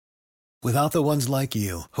Without the ones like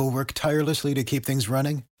you, who work tirelessly to keep things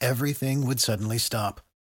running, everything would suddenly stop.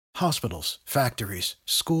 Hospitals, factories,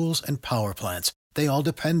 schools, and power plants, they all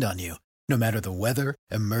depend on you. No matter the weather,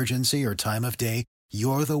 emergency, or time of day,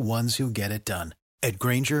 you're the ones who get it done. At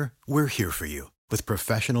Grainger, we're here for you with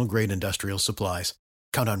professional-grade industrial supplies.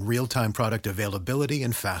 Count on real-time product availability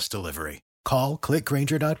and fast delivery. Call,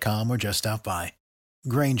 clickgrainger.com, or just stop by.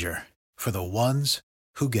 Grainger, for the ones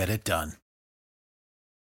who get it done.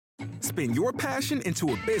 Spin your passion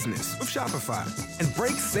into a business with Shopify and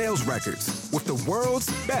break sales records with the world's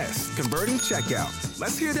best converting checkout.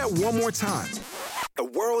 Let's hear that one more time. The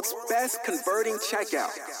world's best converting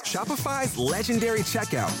checkout. Shopify's legendary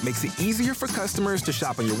checkout makes it easier for customers to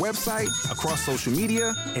shop on your website, across social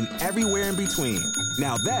media, and everywhere in between.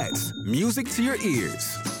 Now that's music to your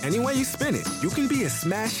ears. Any way you spin it, you can be a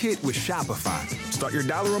smash hit with Shopify. Start your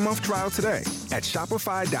 $1 a month trial today at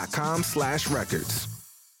shopify.com/records.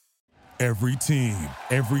 Every team,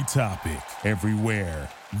 every topic, everywhere.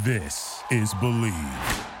 This is Believe.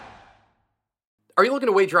 Are you looking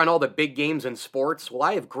to wager on all the big games in sports? Well,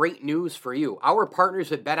 I have great news for you. Our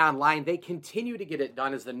partners at BetOnline, they continue to get it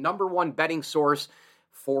done as the number one betting source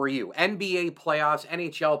for you. NBA playoffs,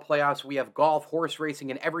 NHL playoffs, we have golf, horse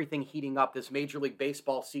racing, and everything heating up this Major League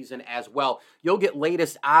Baseball season as well. You'll get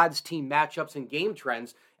latest odds, team matchups, and game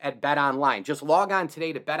trends at BetOnline. Just log on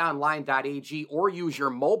today to betonline.ag or use your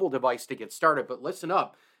mobile device to get started. But listen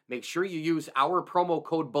up. Make sure you use our promo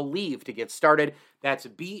code BELIEVE to get started. That's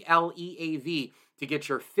BLEAV to get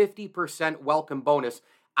your 50% welcome bonus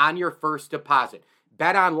on your first deposit.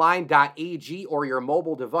 BetOnline.ag or your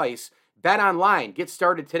mobile device. BetOnline. Get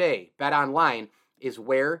started today. BetOnline is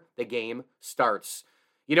where the game starts.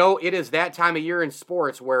 You know, it is that time of year in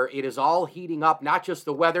sports where it is all heating up, not just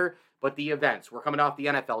the weather, but the events. We're coming off the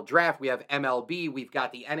NFL draft. We have MLB. We've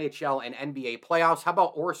got the NHL and NBA playoffs. How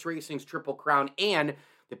about horse racing's Triple Crown and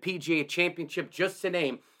the PGA Championship, just to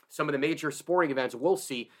name some of the major sporting events we'll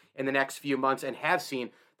see in the next few months and have seen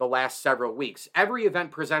the last several weeks. Every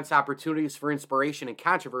event presents opportunities for inspiration and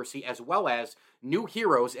controversy, as well as new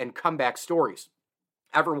heroes and comeback stories.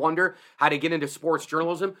 Ever wonder how to get into sports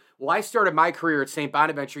journalism? Well, I started my career at St.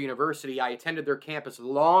 Bonaventure University. I attended their campus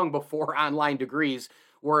long before online degrees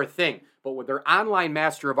were a thing. But with their online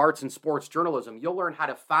Master of Arts in Sports Journalism, you'll learn how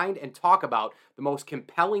to find and talk about the most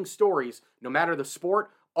compelling stories, no matter the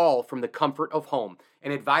sport, all from the comfort of home.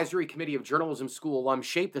 An advisory committee of journalism school alums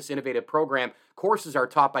shape this innovative program. Courses are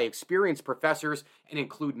taught by experienced professors and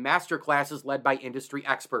include master classes led by industry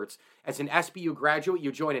experts. As an SBU graduate,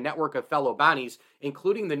 you join a network of fellow Bonnies,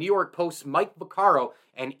 including the New York Post's Mike Vaccaro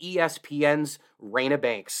and ESPN's Raina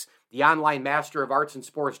Banks. The online Master of Arts in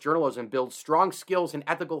Sports Journalism builds strong skills and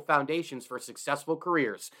ethical foundations for successful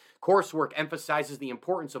careers. Coursework emphasizes the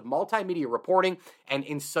importance of multimedia reporting and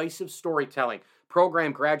incisive storytelling.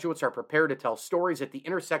 Program graduates are prepared to tell stories at the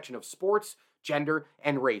intersection of sports, gender,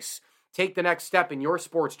 and race. Take the next step in your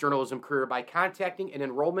sports journalism career by contacting an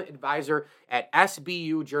enrollment advisor at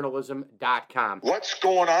sbujournalism.com. What's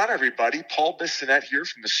going on, everybody? Paul Bissonette here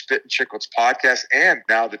from the Spit and Chicklets podcast and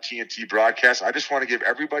now the TNT broadcast. I just want to give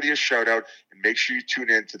everybody a shout out and make sure you tune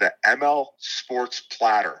in to the ML Sports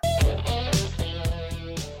Platter.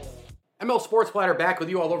 ML Sports Platter back with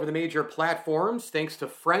you all over the major platforms. Thanks to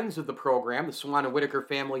friends of the program, the Swan and Whitaker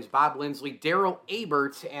families, Bob Lindsley, Daryl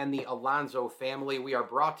Abert, and the Alonzo family. We are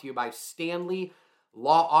brought to you by Stanley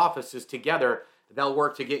Law Offices. Together, they'll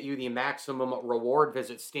work to get you the maximum reward.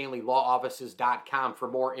 Visit StanleyLawOffices.com for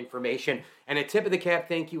more information. And a tip of the cap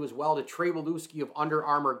thank you as well to Trey Walewski of Under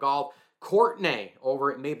Armour Golf, Courtney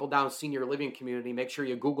over at Maple Down Senior Living Community. Make sure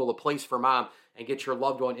you Google A Place for Mom and get your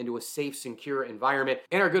loved one into a safe, secure environment.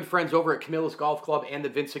 And our good friends over at Camillus Golf Club and the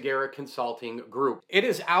Vince Aguirre Consulting Group. It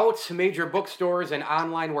is out, major bookstores and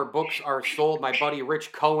online where books are sold. My buddy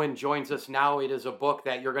Rich Cohen joins us now. It is a book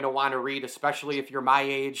that you're going to want to read, especially if you're my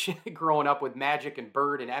age, growing up with Magic and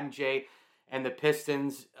Bird and MJ and the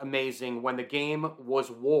Pistons. Amazing. When the game was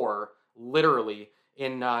war, literally,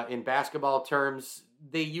 in basketball terms,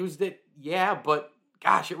 they used it, yeah, but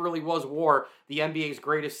gosh, it really was war. The NBA's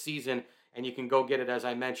greatest season. And you can go get it, as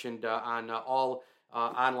I mentioned, on all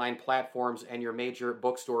online platforms and your major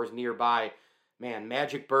bookstores nearby. Man,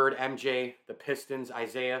 Magic, Bird, MJ, the Pistons,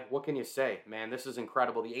 Isiah, what can you say? Man, this is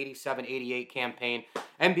incredible. The 87-88 campaign.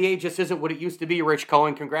 NBA just isn't what it used to be, Rich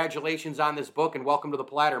Cohen. Congratulations on this book, and welcome to the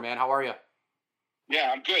Platter, man. How are you?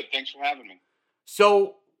 Yeah, I'm good. Thanks for having me.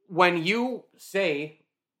 So, when you say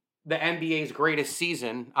the NBA's greatest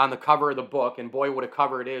season on the cover of the book, and boy, what a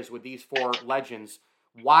cover it is with these four legends,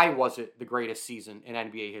 why was it the greatest season in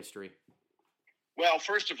NBA history? Well,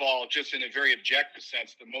 first of all, just in a very objective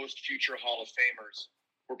sense, the most future Hall of Famers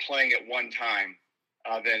were playing at one time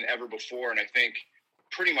than ever before, and I think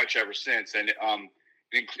pretty much ever since. And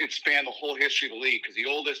it spanned the whole history of the league, because the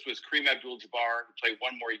oldest was Kareem Abdul-Jabbar, who played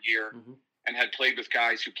one more year and had played with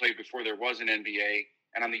guys who played before there was an NBA.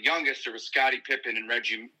 And on the youngest, there was Scottie Pippen and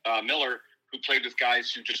Reggie Miller, who played with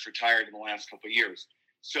guys who just retired in the last couple of years.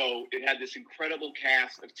 So it had this incredible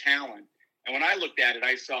cast of talent. And when I looked at it,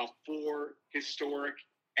 I saw 4 historic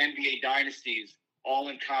NBA dynasties all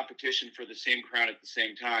in competition for the same crown at the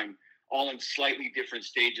same time, all in slightly different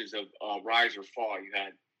stages of rise or fall. You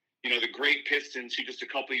had, the great Pistons, who just a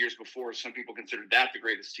couple of years before, some people considered that the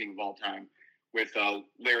greatest team of all time, with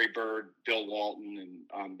Larry Bird, Bill Walton,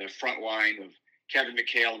 and the front line of Kevin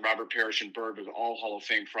McHale and Robert Parrish and Bird was all Hall of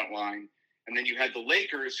Fame front line. And then you had the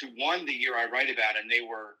Lakers, who won the year I write about, and they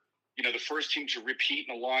were, the first team to repeat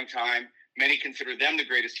in a long time. Many consider them the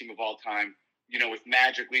greatest team of all time, with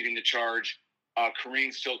Magic leading the charge,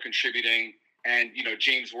 Kareem still contributing, and,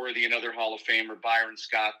 James Worthy, another Hall of Famer, Byron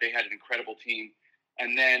Scott. They had an incredible team.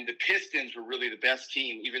 And then the Pistons were really the best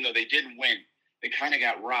team, even though they didn't win. They kind of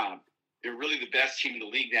got robbed. They were really the best team in the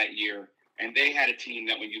league that year. And they had a team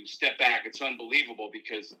that, when you step back, it's unbelievable,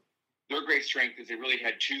 because their great strength is they really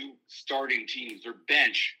had 2 starting teams. Their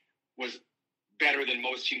bench was better than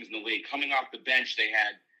most teams in the league. Coming off the bench, they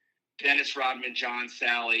had Dennis Rodman, John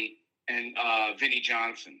Sally, and Vinnie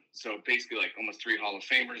Johnson. So basically like almost 3 Hall of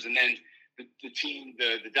Famers. And then the team,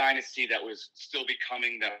 the dynasty that was still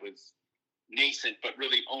becoming, that was nascent but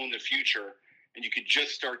really owned the future, and you could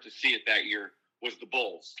just start to see it that year, was the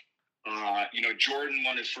Bulls. Jordan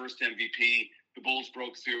won his first MVP. The Bulls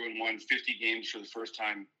broke through and won 50 games for the first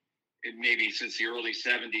time maybe since the early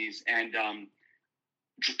 70s. And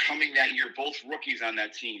coming that year, both rookies on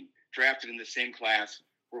that team, drafted in the same class,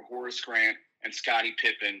 were Horace Grant and Scottie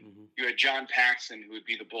Pippen. You had John Paxson, who would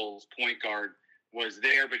be the Bulls' point guard, was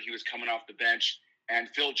there, but he was coming off the bench. And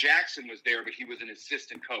Phil Jackson was there, but he was an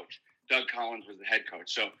assistant coach. Doug Collins was the head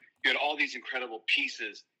coach. So you had all these incredible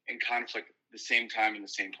pieces in conflict at the same time in the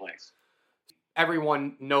same place.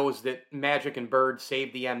 Everyone knows that Magic and Bird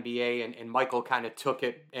saved the NBA, and Michael kind of took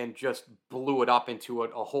it and just blew it up into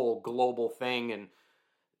a whole global thing,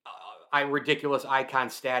 and ridiculous icon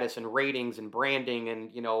status and ratings and branding,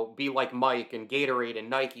 and, be like Mike and Gatorade and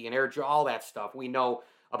Nike and Air Jordan, all that stuff we know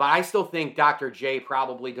about. I still think Dr. J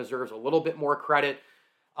probably deserves a little bit more credit,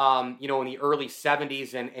 in the early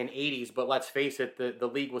 70s and 80s, but let's face it, the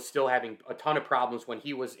league was still having a ton of problems when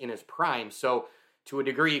he was in his prime. So to a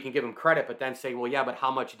degree, you can give him credit, but then say, well, yeah, but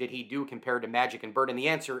how much did he do compared to Magic and Bird? And the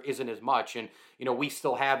answer isn't as much. And, we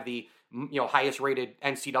still have the, highest rated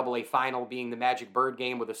NCAA final being the Magic Bird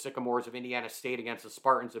game with the Sycamores of Indiana State against the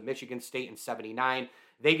Spartans of Michigan State in '79.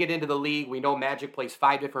 They get into the league. We know Magic plays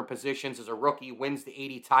 5 different positions as a rookie, wins the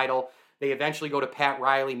 80 title. They eventually go to Pat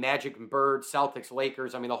Riley, Magic and Bird, Celtics,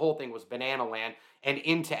 Lakers. I mean, the whole thing was banana land, and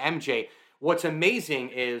into MJ. What's amazing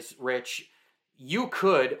is, Rich, you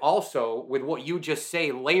could also, with what you just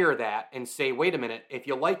say, layer that and say, wait a minute, if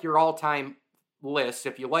you like your all-time lists,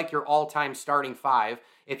 if you like your all-time starting 5,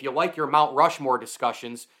 if you like your Mount Rushmore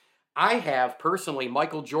discussions, I have personally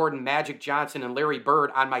Michael Jordan, Magic Johnson, and Larry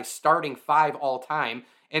Bird on my starting 5 all-time.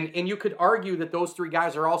 And you could argue that those 3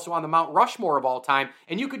 guys are also on the Mount Rushmore of all time,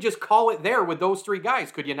 and you could just call it there with those 3 guys,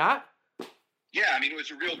 could you not? Yeah, I mean, it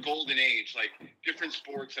was a real golden age. Like, different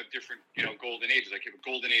sports have different, golden ages. Like, you have a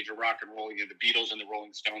golden age of rock and roll, the Beatles and the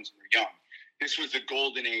Rolling Stones, and they're young. This was the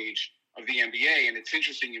golden age of the NBA, and it's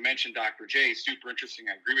interesting. You mentioned Dr. J, super interesting.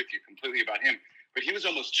 I agree with you completely about him, but he was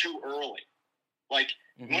almost too early. Like,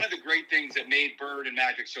 one of the great things that made Bird and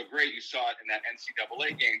Magic so great, you saw it in that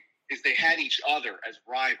NCAA game, is they had each other as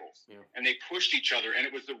rivals, and they pushed each other, and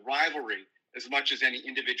it was the rivalry as much as any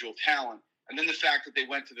individual talent. And then the fact that they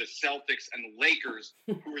went to the Celtics and the Lakers,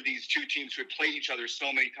 who were these 2 teams who had played each other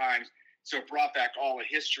so many times, so it brought back all the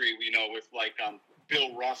history, with like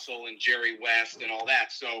Bill Russell and Jerry West and all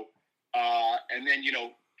that. So, and then,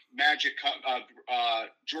 Magic,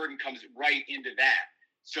 Jordan comes right into that.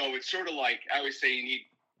 So it's sort of like, I always say, you need,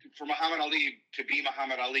 for Muhammad Ali to be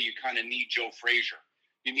Muhammad Ali, you kind of need Joe Frazier.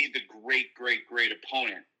 You need the great, great, great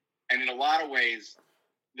opponent. And in a lot of ways,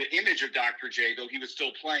 the image of Dr. J, though he was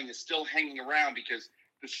still playing, is still hanging around, because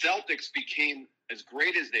the Celtics became as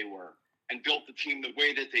great as they were and built the team the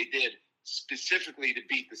way that they did, specifically to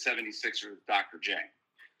beat the 76ers with Dr. J.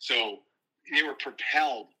 So they were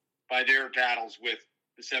propelled by their battles with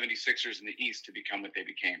the 76ers in the East to become what they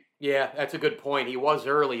became. Yeah, that's a good point. He was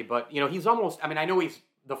early, but, he's almost, I know he's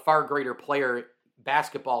the far greater player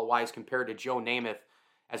basketball-wise compared to Joe Namath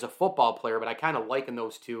as a football player, but I kind of liken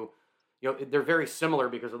those two. they're very similar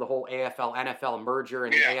because of the whole AFL NFL merger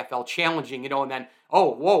and the AFL challenging, and then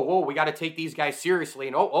whoa, we got to take these guys seriously,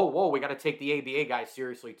 and whoa, we got to take the ABA guys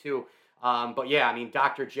seriously too. But yeah, I mean,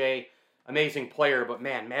 Dr. J, amazing player, but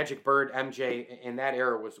man, Magic Bird, MJ in that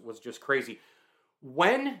era was just crazy.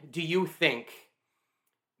 When do you think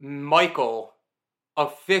Michael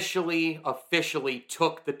officially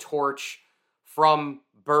took the torch from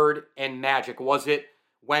Bird and Magic? Was it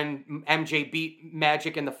when MJ beat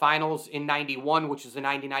Magic in the finals in 91, which is the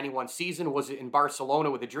 90-91 season? Was it in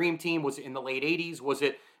Barcelona with the Dream Team? Was it in the late 80s? Was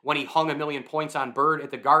it when he hung 1,000,000 points on Bird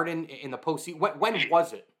at the Garden in the postseason? When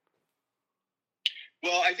was it?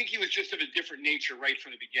 Well, I think he was just of a different nature right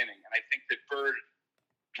from the beginning. And I think that Bird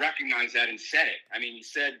recognized that and said it. I mean, he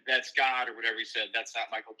said, that's God, or whatever he said. That's not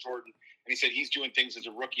Michael Jordan. And he said, he's doing things as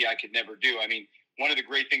a rookie I could never do. I mean, one of the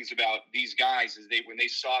great things about these guys is when they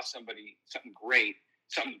saw something great,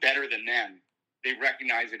 something better than them, they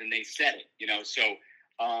recognized it and they said it, So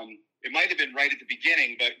it might have been right at the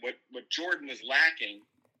beginning, but what Jordan was lacking,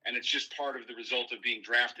 and it's just part of the result of being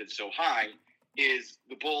drafted so high, is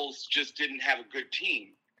the Bulls just didn't have a good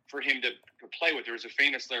team for him to play with. There was a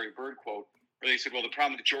famous Larry Bird quote where they said, well, the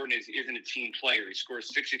problem with Jordan is he isn't a team player. He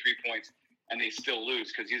scores 63 points and they still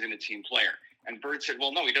lose because he isn't a team player. And Bird said,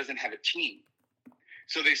 well, no, he doesn't have a team.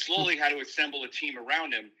 So they slowly had to assemble a team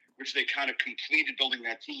around him, which they kind of completed building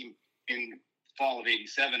that team in fall of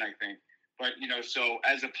 87, I think. But, so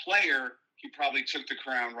as a player, he probably took the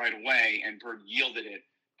crown right away and Bird yielded it.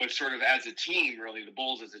 But sort of as a team, really, the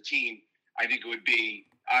Bulls as a team, I think it would be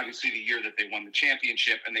obviously the year that they won the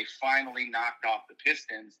championship and they finally knocked off the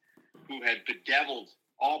Pistons, who had bedeviled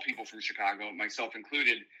all people from Chicago, myself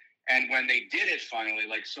included. And when they did it finally,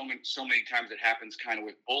 like so many times it happens kind of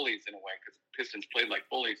with bullies in a way, because the Pistons played like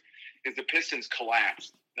bullies, is the Pistons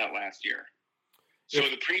collapsed that last year. So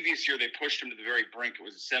the previous year they pushed them to the very brink. It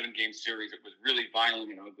was a 7-game series. It was really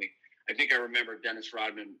violent and ugly. I think I remember Dennis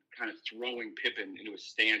Rodman kind of throwing Pippen into a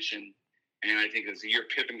stanchion. And I think it was the year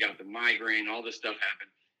Pippen got the migraine, all this stuff happened.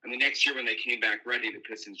 And the next year when they came back ready, the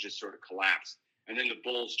Pistons just sort of collapsed. And then the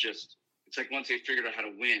Bulls it's like once they figured out how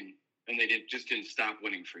to win, then they didn't stop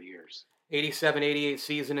winning for years. 87-88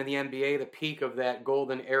 season in the NBA, the peak of that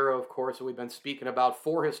golden era, of course, that we've been speaking about.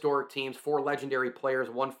 4 historic teams, 4 legendary players,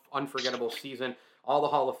 1 unforgettable season, all the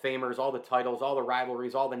Hall of Famers, all the titles, all the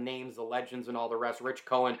rivalries, all the names, the legends, and all the rest. Rich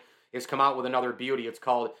Cohen has come out with another beauty. It's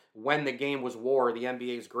called When the Game Was War, the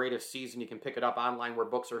NBA's greatest season. You can pick it up online where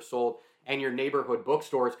books are sold and your neighborhood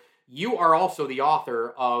bookstores. You are also the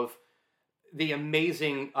author of the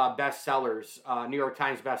amazing bestsellers, New York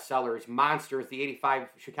Times bestsellers, Monsters, the 85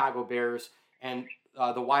 Chicago Bears, and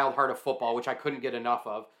The Wild Heart of Football, which I couldn't get enough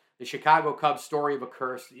of. The Chicago Cubs Story of a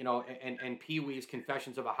Curse, and Pee Wee's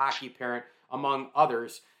Confessions of a Hockey Parent, among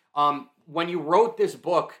others. When you wrote this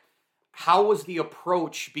book, how was the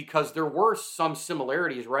approach? Because there were some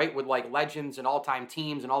similarities, right, with like legends and all-time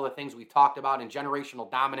teams and all the things we talked about and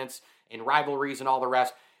generational dominance and rivalries and all the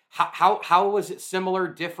rest. How was it similar,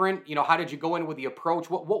 different? How did you go in with the approach?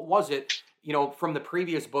 What was it, from the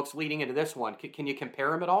previous books leading into this one? Can you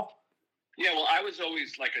compare them at all? Yeah, well, I was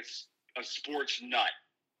always like a sports nut.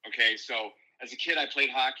 Okay, so as a kid, I played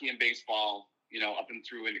hockey and baseball, up and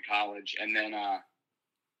through into college, and then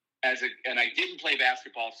and I didn't play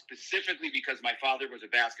basketball specifically because my father was a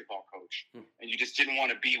basketball coach, and you just didn't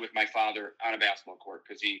want to be with my father on a basketball court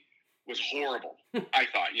because he was horrible. I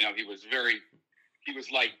thought, he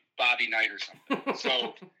was like Bobby Knight or something.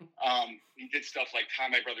 So he did stuff like tie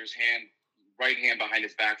my brother's right hand behind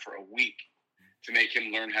his back for a week to make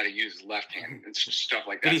him learn how to use his left hand and stuff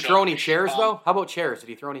like that. Did he throw any chairs though? How about chairs? Did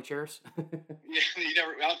he throw any chairs? Yeah,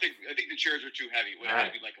 I think the chairs were too heavy. It would have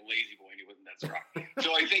to be like a lazy boy, and he wasn't that strong.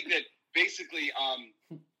 So I think that basically,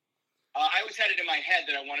 I always had it in my head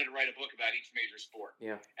that I wanted to write a book about each major sport.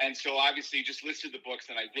 Yeah. And so obviously just listed the books,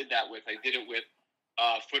 and I did that with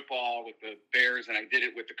football, with the Bears, and I did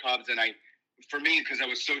it with the Cubs. And for me, because I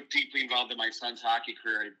was so deeply involved in my son's hockey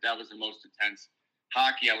career, that was the most intense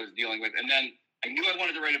hockey I was dealing with. And then I knew I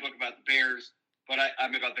wanted to write a book about the Bears, but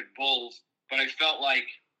I'm about the Bulls. But I felt like,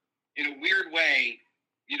 in a weird way,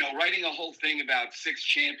 writing a whole thing about 6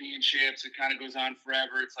 championships, it kind of goes on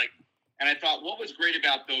forever. It's like, and I thought, what was great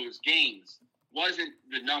about those games wasn't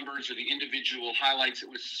the numbers or the individual highlights. It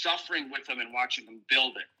was suffering with them and watching them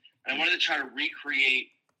build it. And I wanted to try to recreate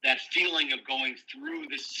that feeling of going through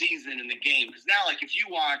the season and the game. Because now, like, if you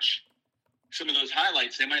watch some of those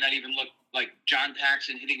highlights, they might not even look like John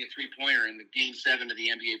Paxson hitting a 3-pointer in the Game 7 of the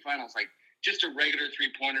NBA Finals. Like, just a regular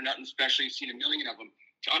 3-pointer, nothing special. You've seen a million of them.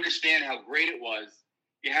 To understand how great it was,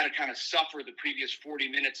 you had to kind of suffer the previous 40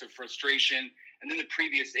 minutes of frustration and then the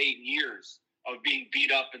previous 8 years of being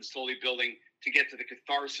beat up and slowly building to get to the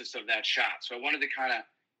catharsis of that shot. So I wanted to kind of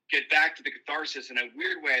get back to the catharsis. In a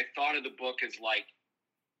weird way, I thought of the book as like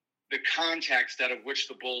the context out of which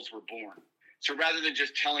the Bulls were born. So rather than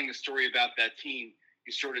just telling the story about that team,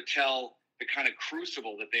 you sort of tell the kind of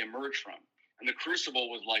crucible that they emerged from. And the crucible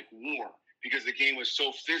was like war, because the game was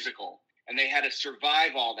so physical and they had to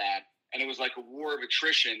survive all that. And it was like a war of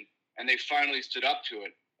attrition, and they finally stood up to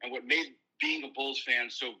it. And what made being a Bulls fan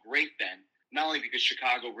so great then, not only because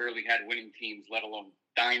Chicago rarely had winning teams, let alone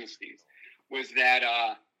dynasties, was that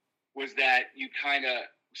you kind of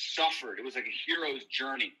suffered. It was like a hero's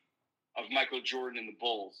journey of Michael Jordan and the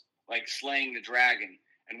Bulls, like slaying the dragon.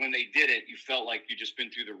 And when they did it, you felt like you'd just been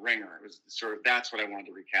through the ringer. It was sort of, that's what I wanted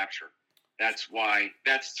to recapture.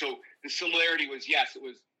 So the similarity was, yes, it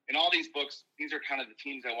was in all these books. These are kind of the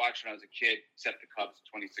teams I watched when I was a kid, except the Cubs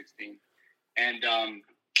in 2016.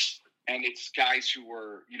 And it's guys who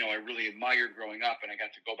were, I really admired growing up, and I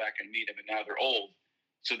got to go back and meet them, and now they're old.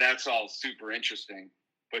 So that's all super interesting.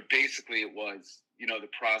 But basically it was, the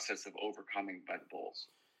process of overcoming by the Bulls.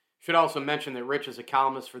 Should also mention that Rich is a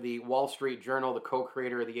columnist for the Wall Street Journal, the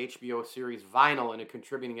co-creator of the HBO series Vinyl, and a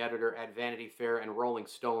contributing editor at Vanity Fair and Rolling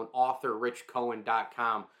Stone, author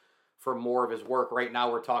richcohen.com for more of his work. Right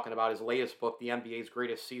now we're talking about his latest book, The NBA's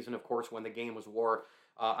Greatest Season, of course, When the Game Was War,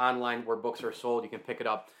 online where books are sold. You can pick it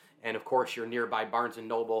up. And, of course, your nearby Barnes &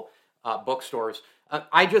 Noble bookstores.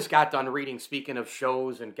 I just got done reading, speaking of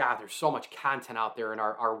shows, and, God, there's so much content out there in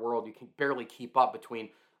our world. You can barely keep up between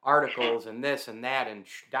articles and this and that and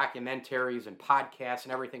documentaries and podcasts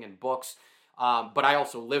and everything and books. But I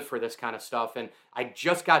also live for this kind of stuff. And I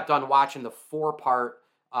just got done watching the four-part,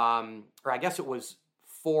 or I guess it was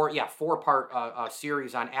four-part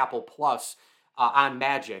series on Apple Plus on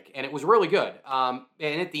Magic, and it was really good. And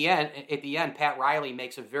at the end, Pat Riley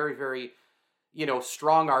makes a very, very,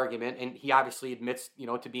 strong argument, and he obviously admits,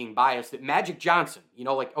 to being biased, that Magic Johnson,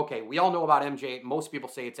 okay, we all know about MJ. Most people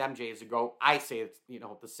say it's MJ is the GOAT. I say it's,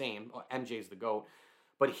 the same. MJ is the GOAT.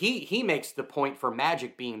 But he makes the point for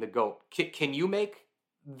Magic being the GOAT. Can you make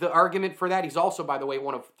the argument for that? He's also, by the way,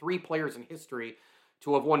 one of 3 players in history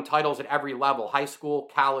to have won titles at every level: high school,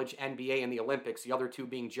 college, NBA, and the Olympics, the other 2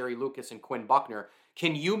 being Jerry Lucas and Quinn Buckner.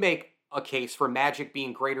 Can you make a case for Magic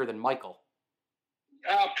being greater than Michael?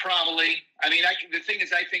 Probably. I mean, the thing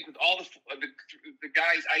is, I think with all the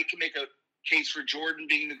guys, I can make a case for Jordan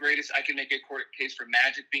being the greatest. I can make a case for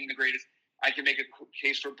Magic being the greatest. I can make a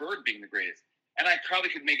case for Bird being the greatest. And I probably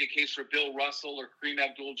could make a case for Bill Russell or Kareem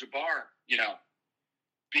Abdul-Jabbar,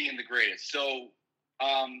 being the greatest. So,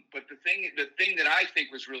 but the thing that I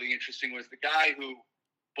think was really interesting was the guy who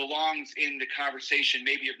belongs in the conversation,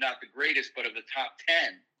 maybe of not the greatest, but of the top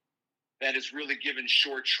 10, that is really given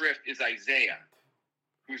short shrift, is Isiah,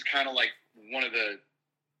 who's kind of like one of the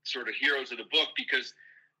sort of heroes of the book, because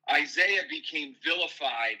Isiah became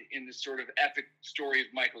vilified in the sort of epic story of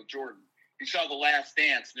Michael Jordan. You saw The Last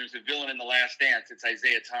Dance, and there's a villain in The Last Dance. It's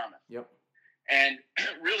Isiah Thomas. Yep. And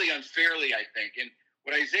really unfairly, I think. And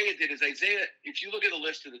what Isiah did is if you look at the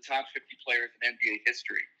list of the top 50 players in NBA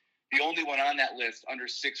history, the only one on that list under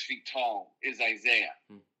 6 feet tall is Isiah.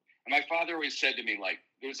 And my father always said to me,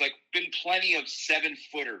 there's been plenty of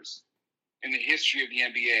 7-footers in the history of the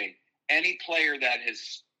NBA. Any player that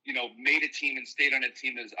has, made a team and stayed on a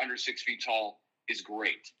team that is under 6 feet tall is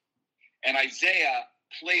great. And Isiah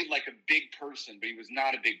played like a big person, but he was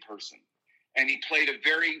not a big person. And he played a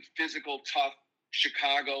very physical, tough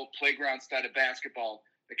Chicago playground style of basketball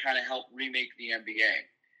that kind of helped remake the NBA.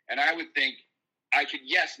 And I would think I could,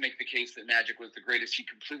 make the case that Magic was the greatest. He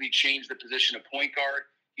completely changed the position of point guard.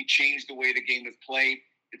 He changed the way the game was played.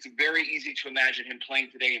 It's very easy to imagine him playing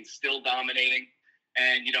today and still dominating.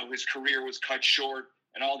 And, his career was cut short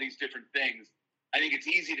and all these different things. I think it's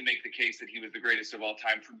easy to make the case that he was the greatest of all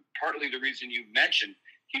time for partly the reason you mentioned.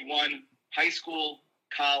 He won high school,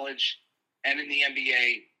 college, and in the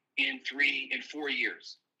NBA in 4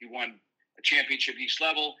 years. He won a championship each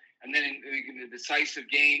level. And then in the decisive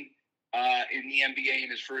game in the NBA in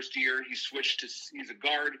his first year, he's a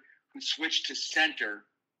guard who switched to center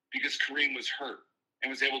because Kareem was hurt and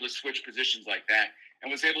was able to switch positions like that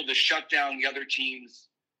and was able to shut down the other team's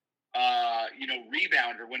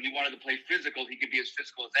rebounder. When he wanted to play physical, he could be as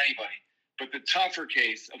physical as anybody. But the tougher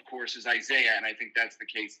case, of course, is Isiah, and I think that's the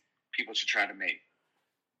case people should try to make.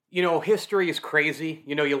 History is crazy.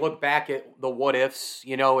 You look back at the what ifs,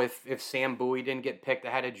 if Sam Bowie didn't get picked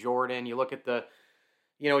ahead of Jordan. You look at the,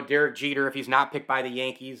 Derek Jeter, if he's not picked by the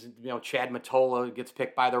Yankees, Chad Mottola gets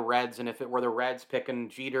picked by the Reds. And if it were the Reds picking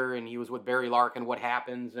Jeter and he was with Barry Larkin, what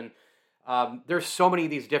happens? And there's so many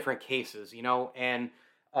of these different cases, and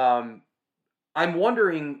I'm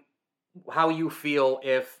wondering how you feel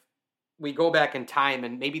if we go back in time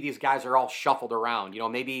and maybe these guys are all shuffled around.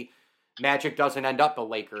 Maybe Magic doesn't end up a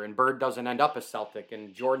Laker, and Bird doesn't end up a Celtic,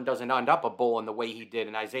 and Jordan doesn't end up a Bull in the way he did,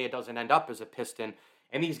 and Isiah doesn't end up as a Piston.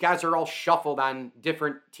 And these guys are all shuffled on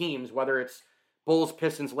different teams, whether it's Bulls,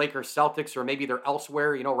 Pistons, Lakers, Celtics, or maybe they're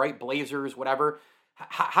elsewhere, right? Blazers, whatever.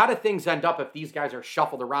 How do things end up if these guys are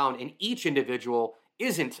shuffled around and each individual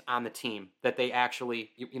isn't on the team that they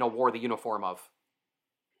actually, wore the uniform of?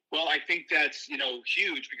 Well, I think that's,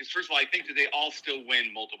 huge because, first of all, I think that they all still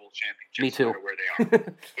win multiple championships. Me too. No matter where they are.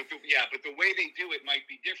 but the way they do it might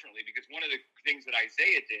be differently because one of the things that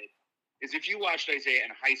Isiah did is if you watched Isiah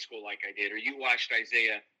in high school like I did, or you watched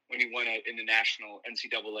Isiah when he won in the national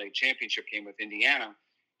NCAA championship game with Indiana,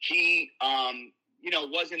 he,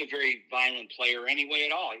 wasn't a very violent player anyway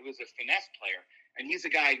at all. He was a finesse player. And he's a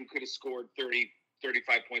guy who could have scored 30,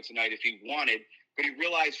 35 points a night if he wanted. But he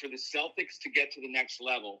realized for the Celtics to get to the next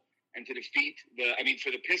level and to defeat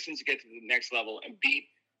for the Pistons to get to the next level and beat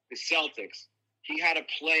the Celtics, he had to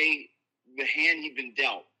play the hand he'd been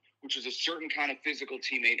dealt, which was a certain kind of physical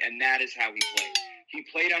teammate, and that is how he played. He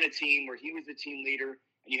played on a team where he was the team leader,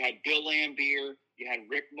 and you had Bill Laimbeer, you had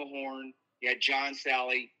Rick Mahorn, you had John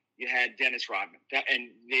Sally, you had Dennis Rodman, and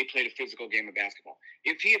they played a physical game of basketball.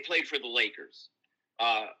 If he had played for the Lakers,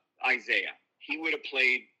 Isiah, he would have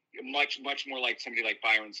played much, much more like somebody like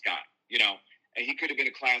Byron Scott, and he could have been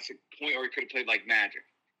a classic point, or he could have played like Magic.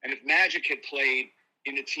 And if Magic had played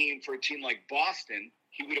for a team like Boston,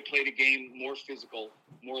 he would have played a game more physical,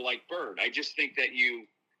 more like Bird. I just think that you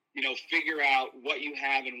figure out what you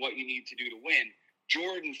have and what you need to do to win.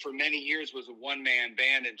 Jordan, for many years, was a one-man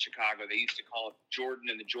band in Chicago. They used to call it Jordan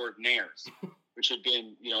and the Jordanaires, which had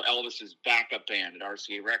been, Elvis's backup band at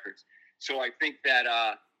RCA Records. So I think that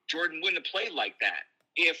Jordan wouldn't have played like that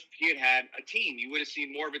if he had had a team. You would have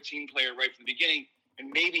seen more of a team player right from the beginning, and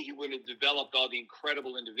maybe he would have developed all the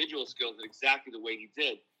incredible individual skills in exactly the way he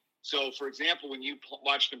did. So, for example, when you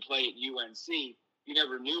watched him play at UNC, you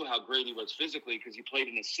never knew how great he was physically because he played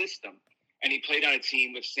in a system. And he played on a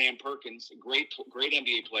team with Sam Perkins, a great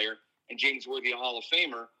NBA player, and James Worthy, a Hall of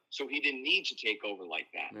Famer, so he didn't need to take over like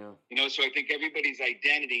that. Yeah. So I think everybody's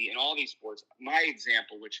identity in all these sports, my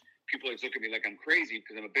example, which people always look at me like I'm crazy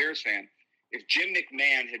because I'm a Bears fan, if Jim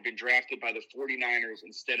McMahon had been drafted by the 49ers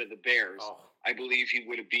instead of the Bears, I believe he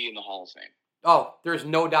would be in the Hall of Fame. Oh, there's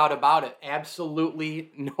no doubt about it.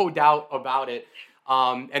 Absolutely no doubt about it.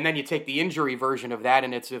 And then you take the injury version of that,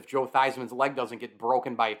 and it's if Joe Theismann's leg doesn't get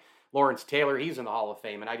broken by Lawrence Taylor, he's in the Hall of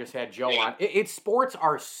Fame. And I just had Joe on. Sports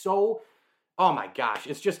are so, oh my gosh,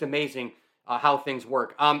 it's just amazing how things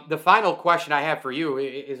work. The final question I have for you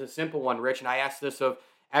is a simple one, Rich, and I asked this of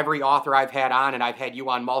every author I've had on, and I've had you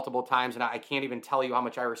on multiple times, and I can't even tell you how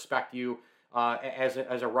much I respect you as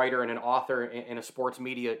a writer and an author and a sports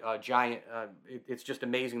media giant. It's just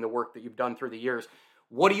amazing the work that you've done through the years.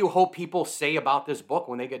 What do you hope people say about this book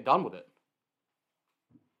when they get done with it?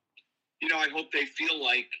 I hope they feel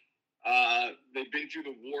like they've been through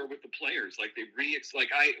the war with the players. Like the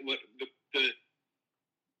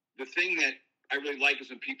thing that I really like is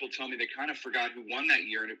when people tell me they kind of forgot who won that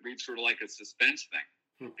year, and it reads sort of like a suspense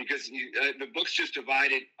thing. Because the book's just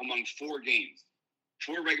divided among 4 games.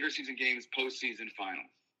 4 regular season games, postseason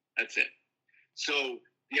finals. That's it. So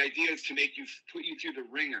the idea is to put you through the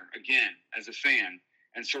ringer again as a fan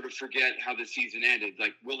and sort of forget how the season ended,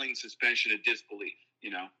 like willing suspension of disbelief,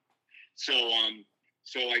 So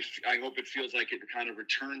I hope it feels like it kind of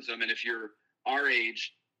returns them. And if you're our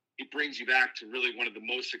age, it brings you back to really one of the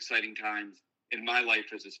most exciting times in my life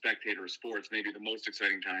as a spectator of sports, maybe the most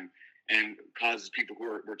exciting time, and causes people who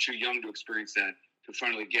were too young to experience that to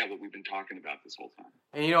finally get what we've been talking about this whole time.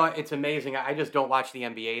 And it's amazing. I just don't watch the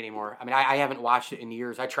NBA anymore. I mean, I haven't watched it in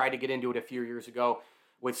years. I tried to get into it a few years ago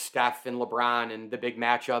with Steph and LeBron and the big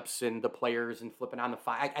matchups and the players and flipping on the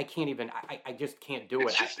fire. I can't even, I just can't do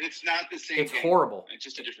it. It's not the same It's game. horrible. It's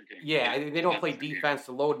just a different game. Yeah, they don't play defense,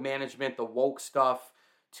 the load management, the woke stuff,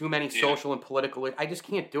 too many social and political. I just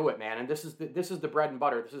can't do it, man. And this is the bread and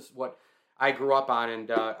butter. This is what I grew up on,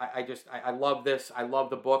 and I love this. I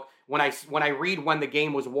love the book. When I read When the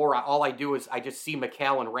Game Was War, all I do is I just see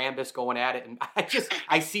McHale and Rambis going at it, and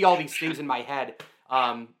I see all these things in my head.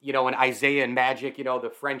 And Isiah and Magic,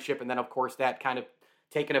 the friendship, and then of course that kind of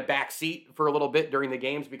taking a back seat for a little bit during the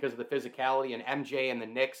games because of the physicality, and MJ and the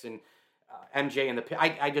Knicks and MJ and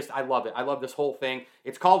I love it. I love this whole thing.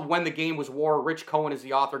 It's called When the Game Was War. Rich Cohen is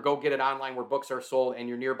the author. Go get it online where books are sold and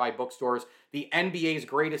your nearby bookstores. The NBA's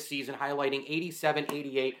greatest season, highlighting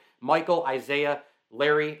 87-88, Michael, Isiah,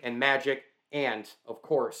 Larry, and Magic, and, of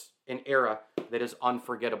course, an era that is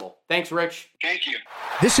unforgettable. Thanks, Rich. Thank you.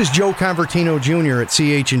 This is Joe Convertino Jr. at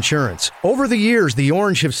CH Insurance. Over the years, the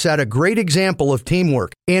Orange have set a great example of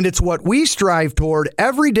teamwork, and it's what we strive toward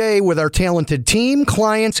every day with our talented team,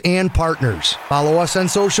 clients, and partners. Follow us on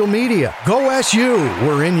social media. Go SU.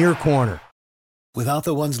 We're in your corner. Without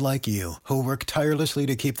the ones like you, who work tirelessly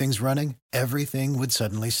to keep things running, everything would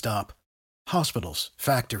suddenly stop. Hospitals,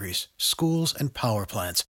 factories, schools, and power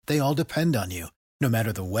plants, they all depend on you. No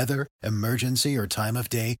matter the weather, emergency, or time of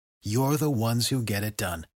day, you're the ones who get it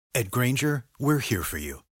done. At Grainger, we're here for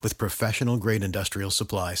you with professional-grade industrial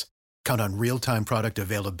supplies. Count on real-time product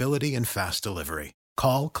availability and fast delivery.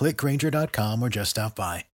 Call, clickgrainger.com, or just stop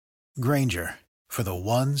by. Grainger, for the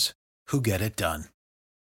ones who get it done.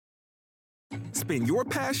 Spin your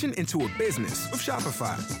passion into a business with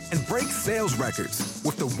Shopify and break sales records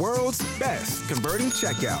with the world's best converting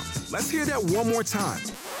checkout. Let's hear that one more time.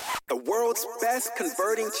 The world's best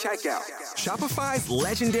converting checkout. Shopify's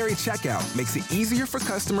legendary checkout makes it easier for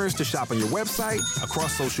customers to shop on your website,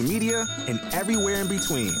 across social media, and everywhere in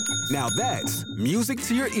between. Now that's music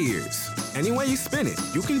to your ears. Any way you spin it,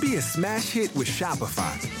 you can be a smash hit with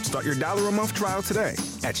Shopify. Start your $1 a month trial today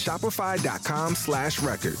at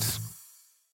shopify.com/records.